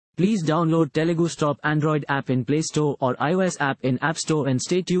Please download Telugu's top Android app in Play Store or iOS app in App Store and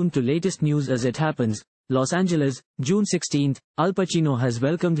stay tuned to latest news as it happens. Los Angeles, June 16. Al Pacino has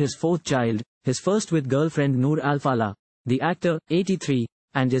welcomed his fourth child, his first with girlfriend Noor Alfallah. The actor, 83,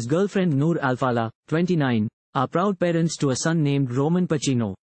 and his girlfriend Noor Alfallah, 29, are proud parents to a son named Roman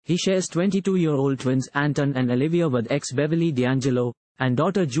Pacino. He shares 22-year-old twins Anton and Olivia with ex-Beverly D'Angelo, and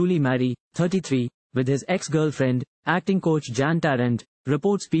daughter Julie Marie, 33, with his ex-girlfriend, acting coach Jan Tarrant,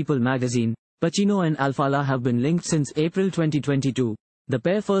 reports People magazine. Pacino and Alfallah have been linked since April 2022. The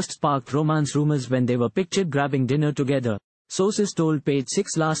pair first sparked romance rumors when they were pictured grabbing dinner together. Sources told Page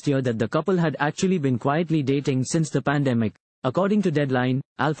 6 last year that the couple had actually been quietly dating since the pandemic. According to Deadline,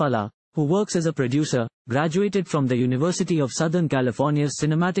 Alfallah, who works as a producer, graduated from the University of Southern California's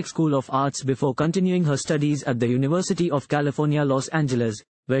Cinematic School of Arts before continuing her studies at the University of California, Los Angeles,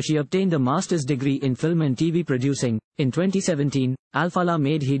 where she obtained a master's degree in film and TV producing. In 2017, Alfallah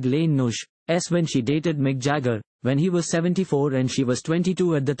made Heed Lane Nush's when she dated Mick Jagger, when he was 74 and she was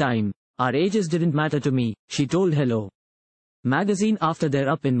 22 at the time. "Our ages didn't matter to me," she told Hello Magazine after their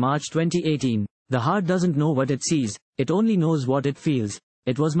up in March 2018. "The heart doesn't know what it sees, it only knows what it feels.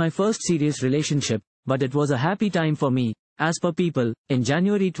 It was my first serious relationship, but it was a happy time for me." As per People, in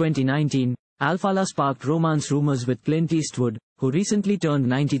January 2019, Alfallah sparked romance rumors with Clint Eastwood, who recently turned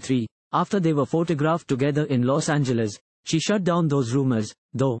 93, after they were photographed together in Los Angeles. She shut down those rumors,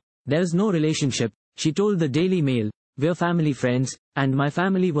 though. "There's no relationship," she told the Daily Mail. "We're family friends, and my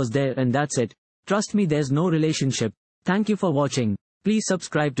family was there and that's it. Trust me, there's no relationship." Thank you for watching. Please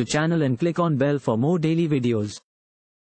subscribe to channel and click on bell for more daily videos.